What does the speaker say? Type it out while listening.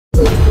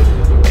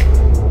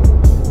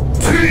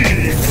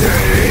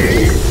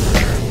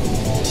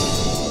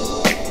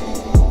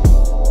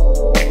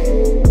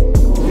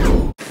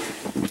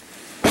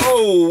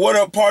what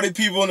up, party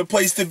people in the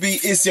place to be?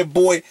 It's your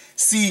boy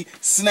C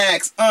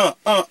Snacks.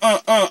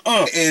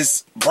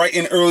 It's bright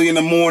and early in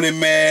the morning,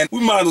 man. We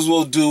might as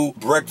well do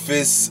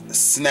breakfast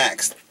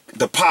snacks.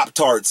 The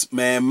Pop-Tarts,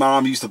 man.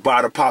 Mom used to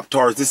buy the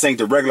Pop-Tarts. This ain't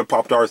the regular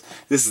Pop-Tarts.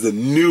 This is the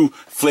new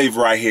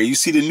flavor right here. You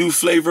see the new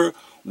flavor?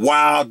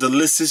 Wild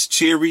Delicious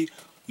Cherry.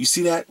 You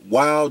see that?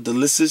 Wild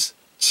Delicious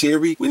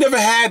Cherry. We never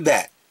had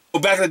that.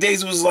 But back in the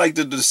days, it was like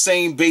the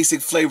same basic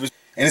flavors.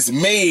 And it's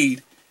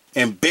made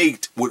and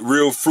baked with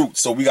real fruit.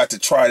 So we got to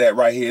try that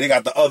right here. They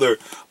got the other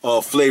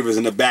flavors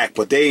in the back,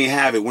 but they ain't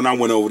have it when I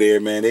went over there,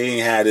 man. They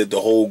ain't had it,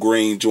 the whole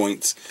grain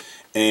joints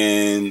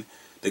and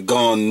the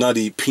Gone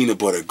Nutty peanut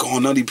butter.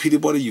 Gone Nutty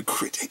peanut butter, you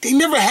crazy. They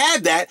never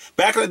had that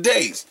back in the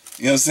days.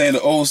 You know what I'm saying?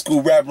 The old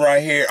school wrapper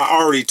right here.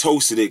 I already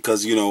toasted it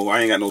because, you know,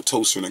 I ain't got no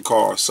toaster in the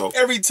car. So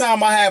every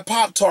time I had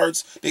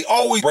Pop-Tarts, they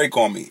always break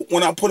on me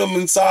when I put them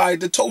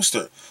inside the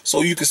toaster.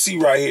 So you can see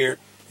right here.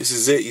 This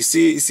is it. You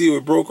see it? You see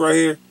it broke right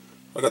here?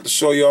 I got to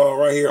show y'all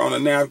right here on the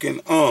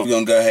napkin. We're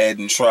gonna go ahead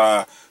and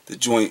try the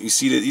joint. You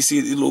see that? You see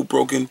the little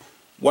broken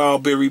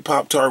wild berry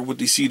Pop-Tart with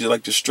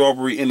like the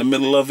strawberry in the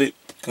middle of it?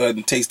 Go ahead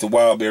and taste the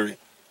wild berry.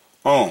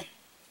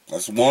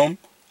 That's one.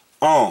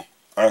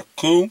 That's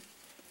two.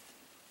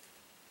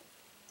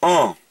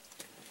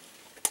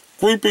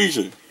 3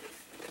 pieces.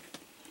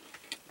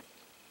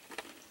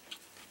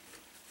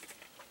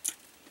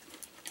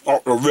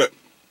 Off the rip.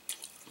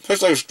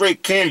 Tastes like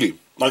straight candy.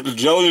 Like the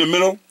jelly in the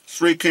middle,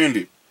 straight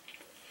candy.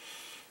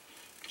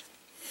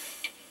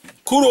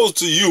 Kudos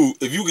to you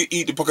if you could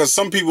eat it, because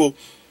some people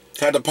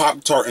had the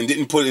Pop-Tart and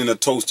didn't put it in a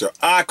toaster.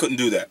 I couldn't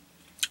do that.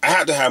 I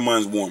had to have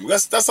mine warm.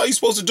 That's how you're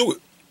supposed to do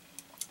it.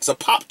 It's a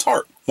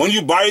Pop-Tart. When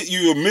you bite it,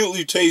 you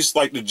immediately taste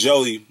like the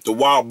jelly, the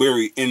wild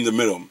berry in the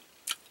middle.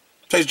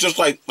 Tastes just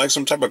like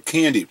some type of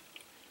candy.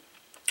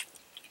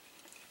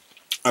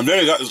 And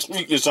then it got the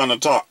sweetness on the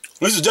top.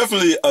 This is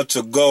definitely a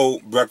to-go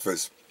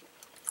breakfast.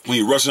 When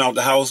you're rushing out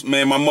the house,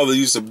 man, my mother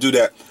used to do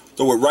that.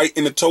 Throw it right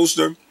in the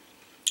toaster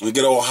and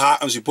get all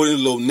hot, and she put it in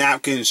a little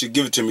napkin and she'd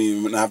give it to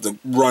me when I have to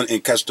run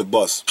and catch the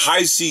bus.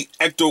 High-C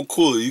Ecto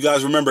Cooler. You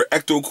guys remember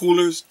Ecto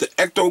Coolers? The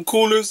Ecto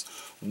Coolers?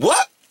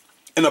 What?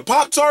 And a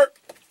Pop-Tart?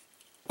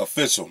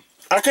 Official.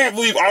 I can't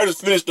believe I just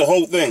finished the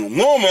whole thing.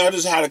 Normally, I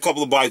just had a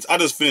couple of bites. I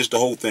just finished the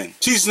whole thing.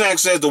 Cheese Snack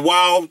says the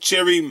wild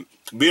cherry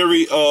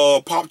berry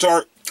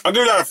Pop-Tart. I'll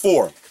give that a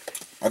 4.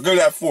 I'll give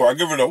that a 4. I'll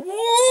give it a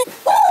woo.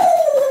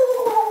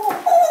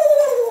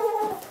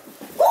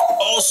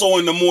 Also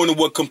in the morning,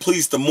 what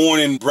completes the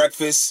morning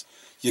breakfast,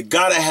 you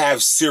gotta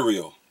have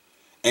cereal.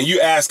 And you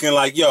asking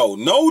like, yo,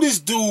 no, this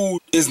dude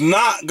is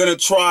not gonna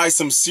try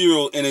some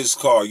cereal in his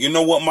car. You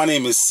know what? My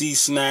name is C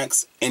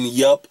Snacks, and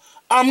yup,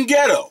 I'm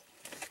ghetto.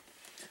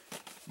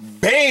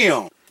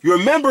 Bam! You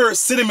remember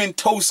Cinnamon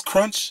Toast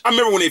Crunch? I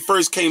remember when they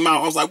first came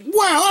out, I was like,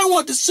 wow, I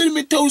want the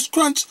Cinnamon Toast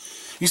Crunch.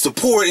 You used to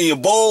pour it in your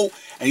bowl,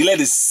 and you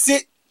let it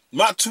sit,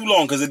 not too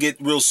long because it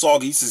get real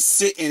soggy. You used to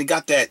sit, and it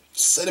got that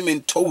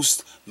cinnamon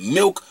toast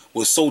milk.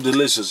 Was so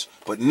delicious.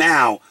 But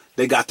now,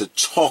 they got the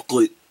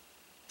chocolate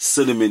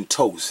cinnamon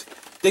toast.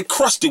 They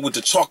crushed it with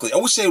the chocolate. I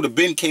wish they would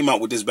have came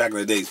out with this back in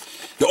the days.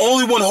 The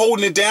only one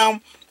holding it down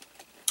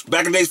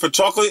back in the days for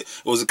chocolate,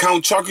 it was the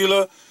Count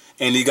Chocula,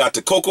 and you got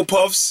the Cocoa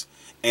Puffs,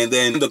 and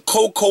then the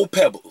Cocoa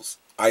Pebbles.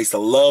 I used to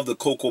love the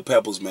Cocoa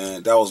Pebbles,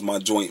 man. That was my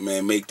joint,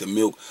 man. Make the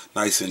milk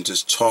nice and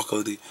just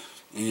chocolatey.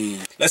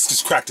 Let's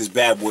just crack this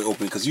bad boy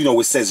open, because you know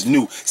it says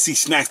new. See,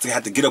 Snacks, they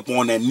have to get up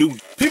on that new.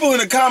 People in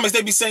the comments,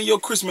 they be saying, yo,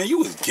 Chris, man, you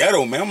was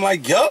ghetto, man. I'm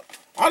like, yup,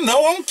 I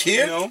know, I don't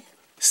care. You know?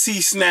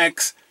 See,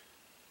 Snacks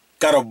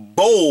got a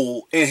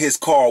bowl in his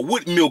car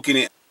with milk in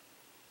it.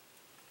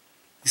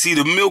 You see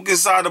the milk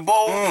inside the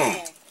bowl?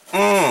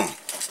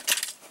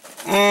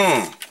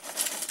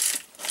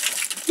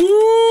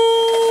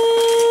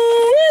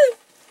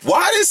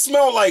 Why does it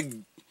smell like...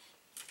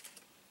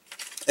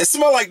 It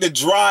smells like the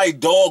dry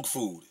dog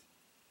food.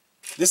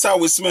 This is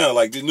how it smells,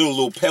 like the new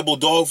little pebble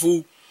dog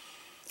food.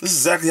 This is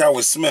exactly how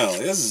it smells.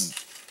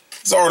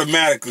 It's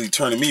automatically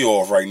turning me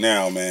off right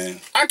now,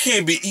 man. I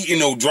can't be eating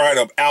no dried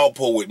up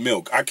Alpo with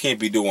milk. I can't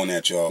be doing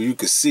that, y'all. You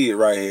can see it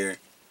right here,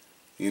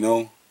 you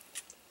know?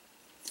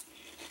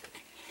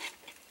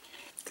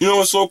 You know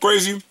what's so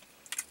crazy?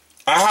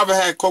 I haven't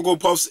had Cocoa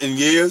Puffs in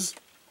years,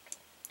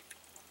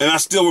 and I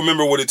still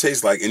remember what it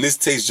tastes like, and this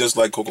tastes just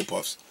like Cocoa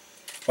Puffs.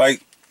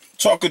 Like,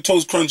 Chocolate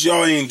Toast Crunch,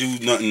 y'all ain't do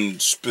nothing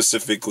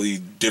specifically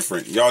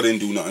different. Y'all didn't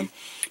do nothing.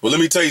 But let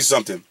me tell you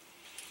something.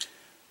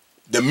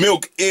 The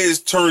milk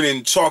is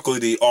turning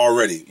chocolatey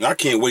already. I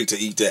can't wait to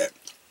eat that.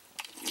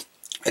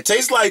 It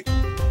tastes like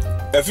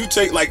if you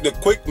take like the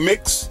quick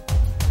mix,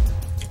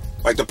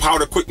 like the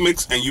powder quick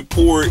mix, and you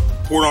pour it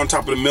on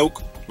top of the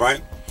milk,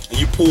 right? And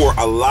you pour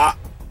a lot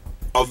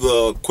of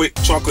the quick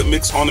chocolate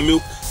mix on the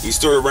milk. You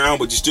stir it around,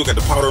 but you still got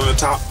the powder on the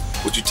top.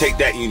 But you take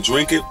that and you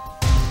drink it.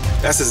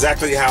 That's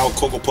exactly how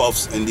Cocoa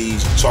Puffs and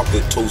these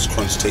Chocolate Toast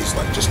Crunch taste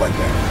like, just like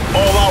that.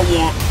 All I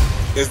want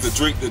is to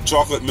drink the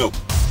chocolate milk.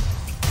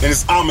 And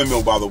it's almond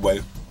milk, by the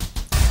way.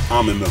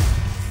 Almond milk.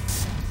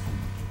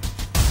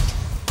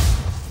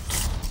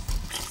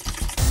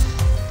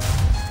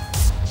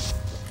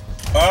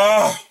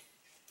 Ah.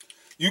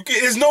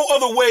 There's no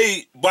other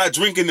way by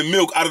drinking the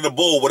milk out of the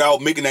bowl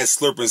without making that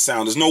slurping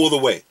sound. There's no other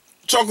way.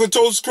 Chocolate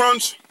Toast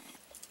Crunch,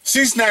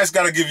 C-Snacks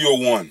gotta give you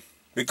a 1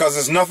 because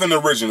it's nothing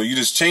original. You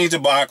just change the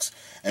box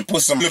and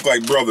put some look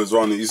like brothers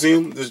on it. You see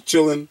them just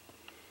chilling?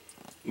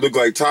 Look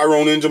like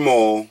Tyrone and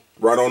Jamal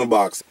right on the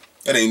box.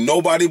 It ain't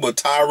nobody but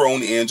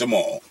Tyrone and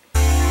Jamal.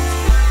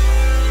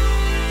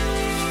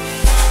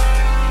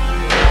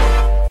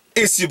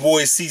 It's your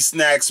boy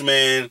C-Snacks,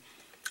 man.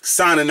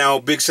 Signing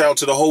out. Big shout out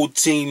to the whole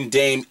team,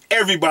 Dame,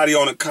 everybody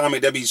on the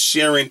comment that be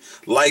sharing,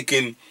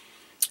 liking,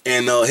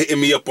 and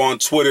hitting me up on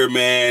Twitter,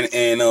 man,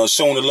 and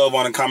showing the love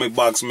on the comment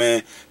box,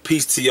 man.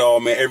 Peace to y'all,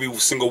 man. Every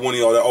single one of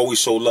y'all that always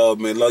show love,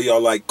 man. Love y'all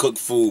like cooked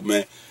food,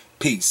 man.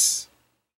 Peace.